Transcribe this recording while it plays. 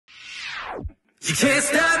You can't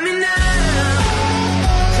stop me now.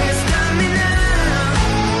 Can't stop me now.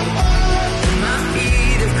 My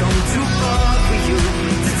feet have come too far for you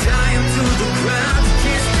to tie them to the ground. You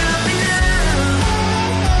can't stop me now.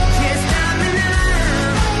 Can't stop me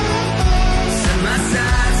now. Set my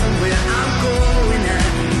sights on where I'm going at.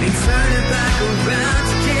 Ain't turning back around.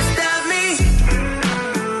 You can't stop me now.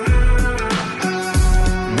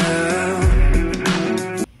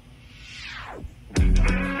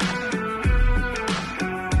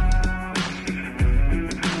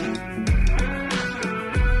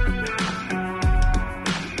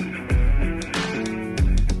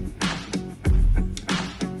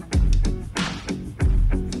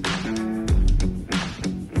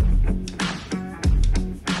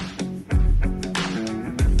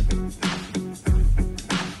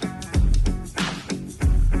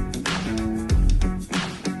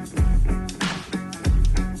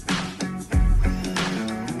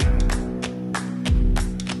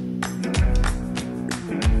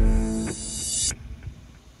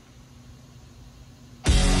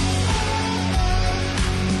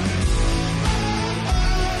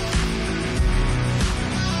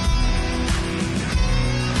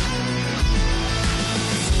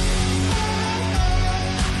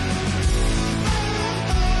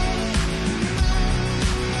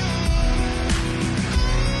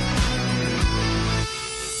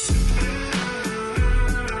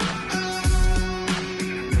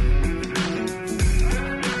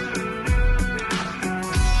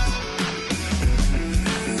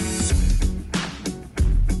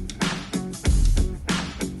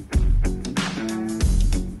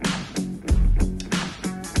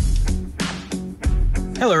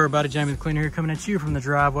 Hello everybody, Jamie the Cleaner here, coming at you from the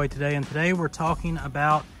driveway today, and today we're talking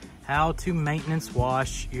about how to maintenance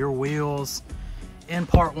wash your wheels. In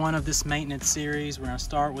part one of this maintenance series, we're going to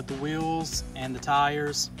start with the wheels and the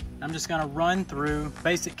tires. I'm just going to run through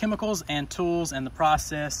basic chemicals and tools and the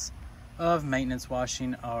process of maintenance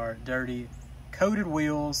washing our dirty coated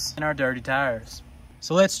wheels and our dirty tires.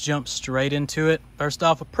 So let's jump straight into it. First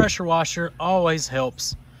off, a pressure washer always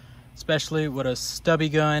helps, especially with a stubby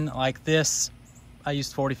gun like this. I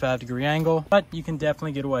used 45-degree angle, but you can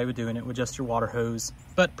definitely get away with doing it with just your water hose.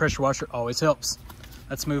 But pressure washer always helps.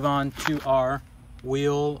 Let's move on to our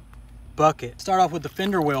wheel bucket. Start off with the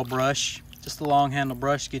fender well brush. Just a long handle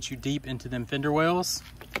brush gets you deep into them fender wells.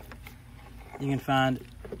 You can find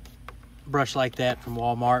a brush like that from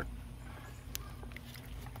Walmart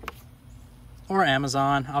or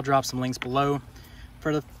Amazon. I'll drop some links below.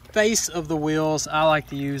 For the face of the wheels, I like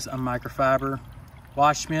to use a microfiber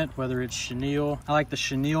wash mitt, whether it's chenille. I like the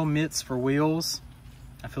chenille mitts for wheels.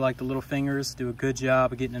 I feel like the little fingers do a good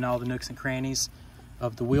job of getting in all the nooks and crannies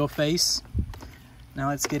of the wheel face. Now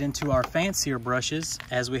let's get into our fancier brushes,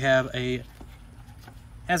 as we have a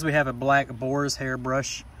black boar's hair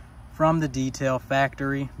brush from the Detail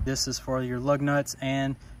Factory. This is for your lug nuts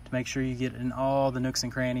and to make sure you get in all the nooks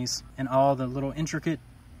and crannies and all the little intricate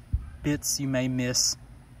bits you may miss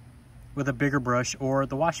with a bigger brush or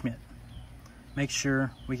the wash mitt. Make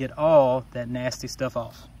sure we get all that nasty stuff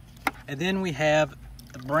off. And then we have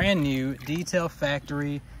the brand new Detail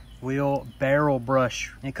Factory wheel barrel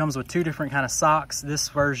brush. It comes with two different kind of socks. This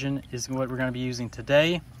version is what we're going to be using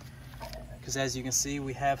today, because as you can see,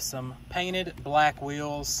 we have some painted black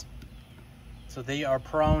wheels, so they are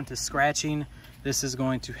prone to scratching. This is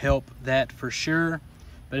going to help that for sure.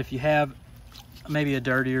 But if you have maybe a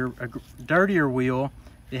dirtier wheel,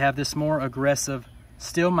 they have this more aggressive,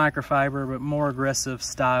 still microfiber, but more aggressive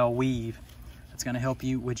style weave. That's going to help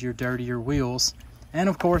you with your dirtier wheels. And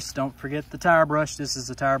of course, don't forget the tire brush. This is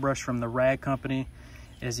a tire brush from the Rag Company.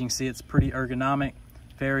 As you can see, it's pretty ergonomic,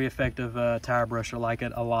 very effective tire brush. I like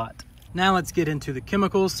it a lot. Now let's get into the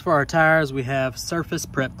chemicals. For our tires, we have Surface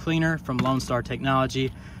Prep Cleaner from Lone Star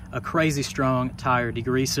Technology, a crazy strong tire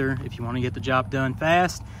degreaser. If you want to get the job done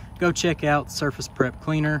fast, go check out Surface Prep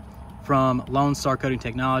Cleaner from Lone Star Coating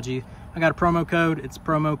Technology. I got a promo code. It's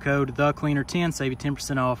promo code THECLEANER10, save you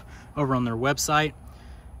 10% off over on their website.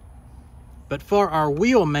 But for our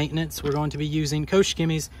wheel maintenance, we're going to be using Coach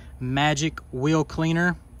Skimmy's Magic Wheel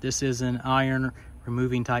Cleaner. This is an iron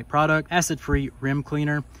removing type product, acid-free rim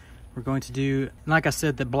cleaner. We're going to do, like I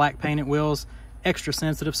said, the black painted wheels, extra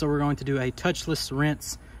sensitive, so we're going to do a touchless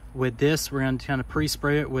rinse with this. We're going to kind of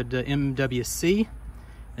pre-spray it with the MWC.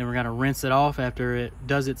 Then we're going to rinse it off after it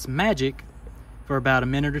does its magic for about a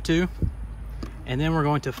minute or two. And then we're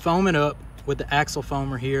going to foam it up with the axle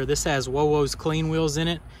foamer here. This has WOWO's clean wheels in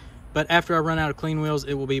it, but after I run out of clean wheels,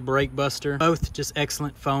 it will be Brake Buster. Both just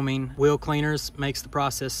excellent foaming wheel cleaners. Makes the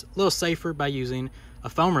process a little safer by using a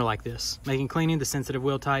foamer like this, making cleaning the sensitive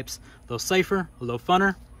wheel types a little safer, a little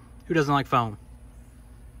funner. Who doesn't like foam?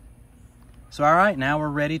 So all right, now we're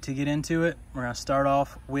ready to get into it. We're gonna start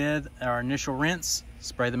off with our initial rinse,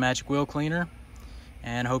 spray the Magic Wheel Cleaner,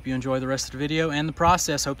 and hope you enjoy the rest of the video and the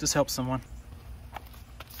process. Hope this helps someone.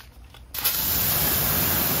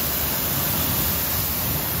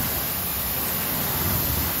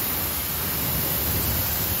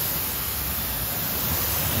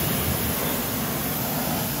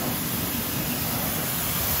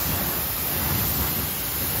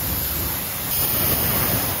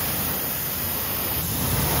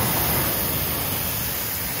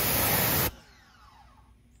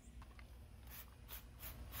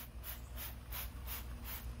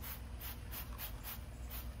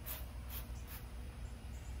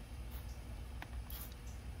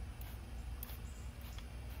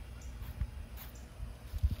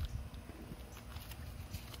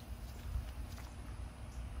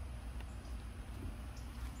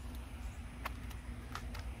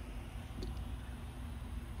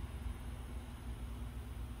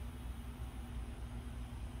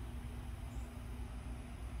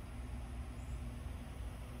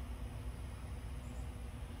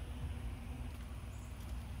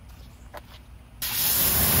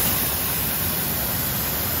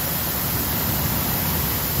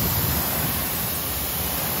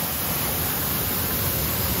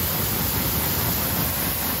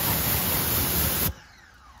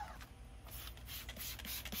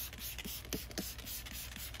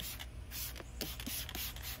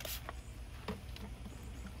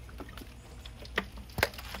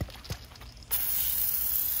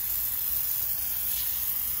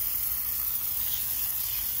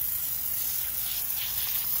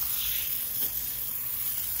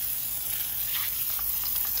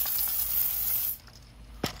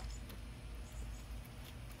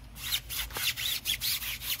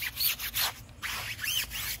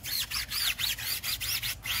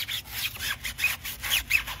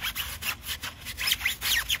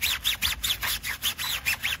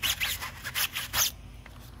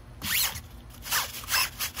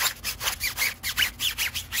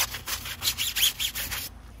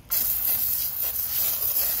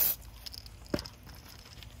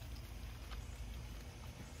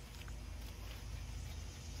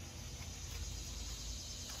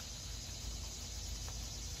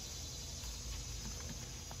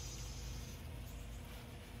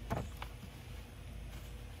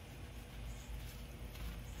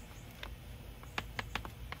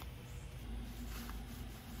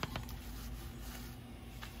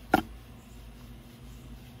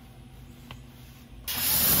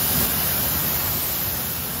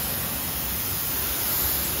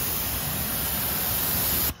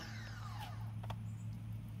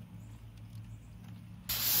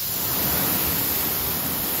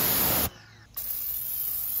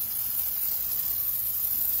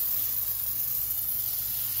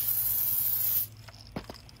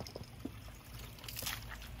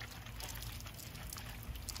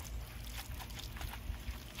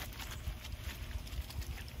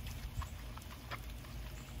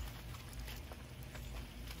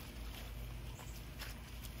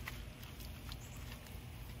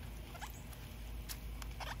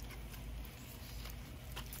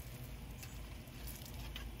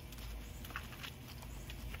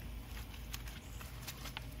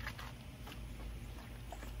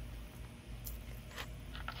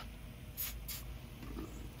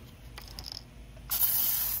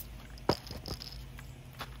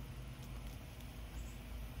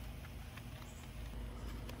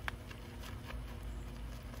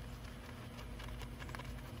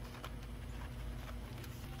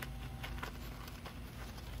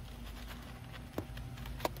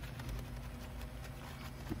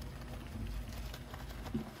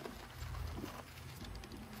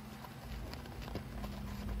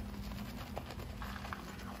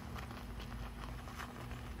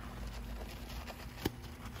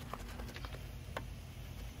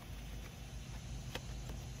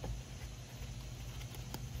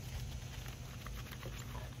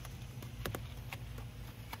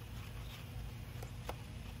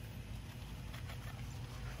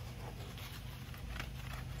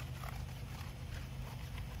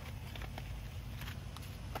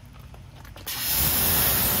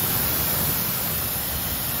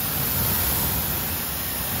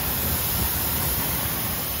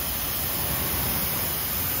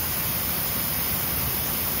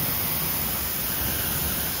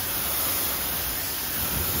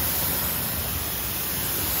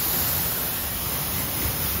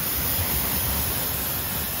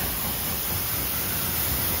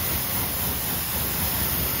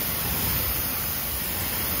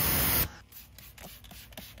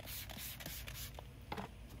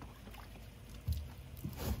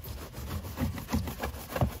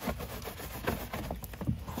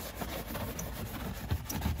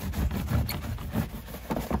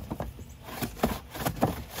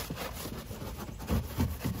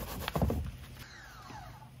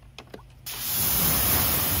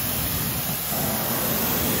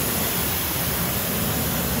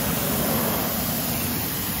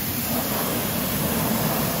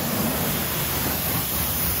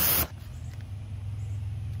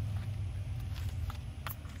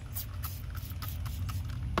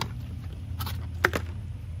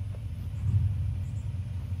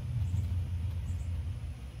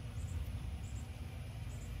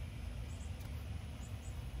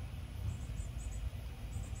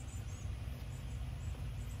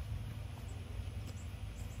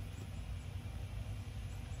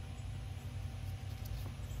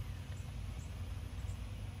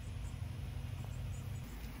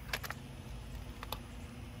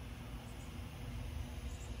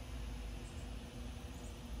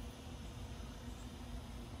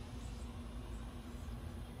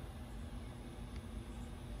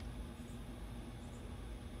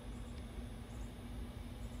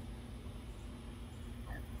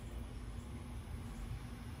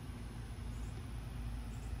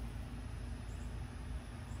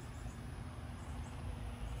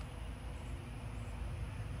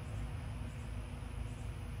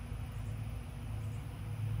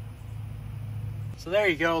 So there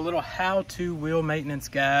you go, a little how-to wheel maintenance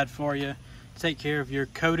guide for you to take care of your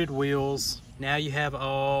coated wheels. Now you have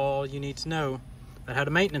all you need to know about how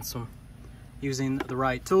to maintenance them using the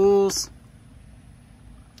right tools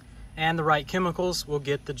and the right chemicals will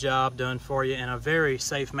get the job done for you in a very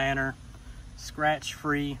safe manner,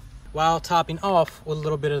 scratch-free, while topping off with a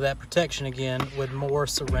little bit of that protection again with more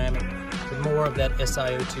ceramic, with more of that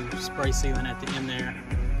SiO2 spray sealant at the end there.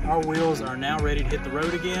 Our wheels are now ready to hit the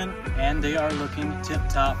road again, and they are looking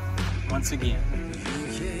tip-top once again.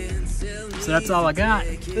 So that's all I got.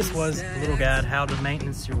 This was a little guide how to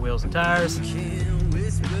maintenance your wheels and tires.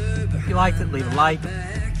 If you liked it, leave a like.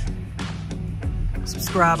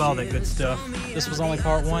 Subscribe, all that good stuff. This was only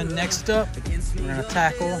part one. Next up, we're gonna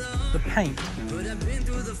tackle the paint.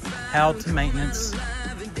 How to maintenance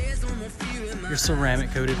your ceramic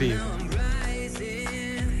coated vehicle.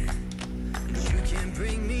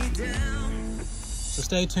 So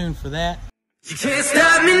stay tuned for that. You can't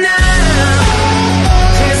stop me now.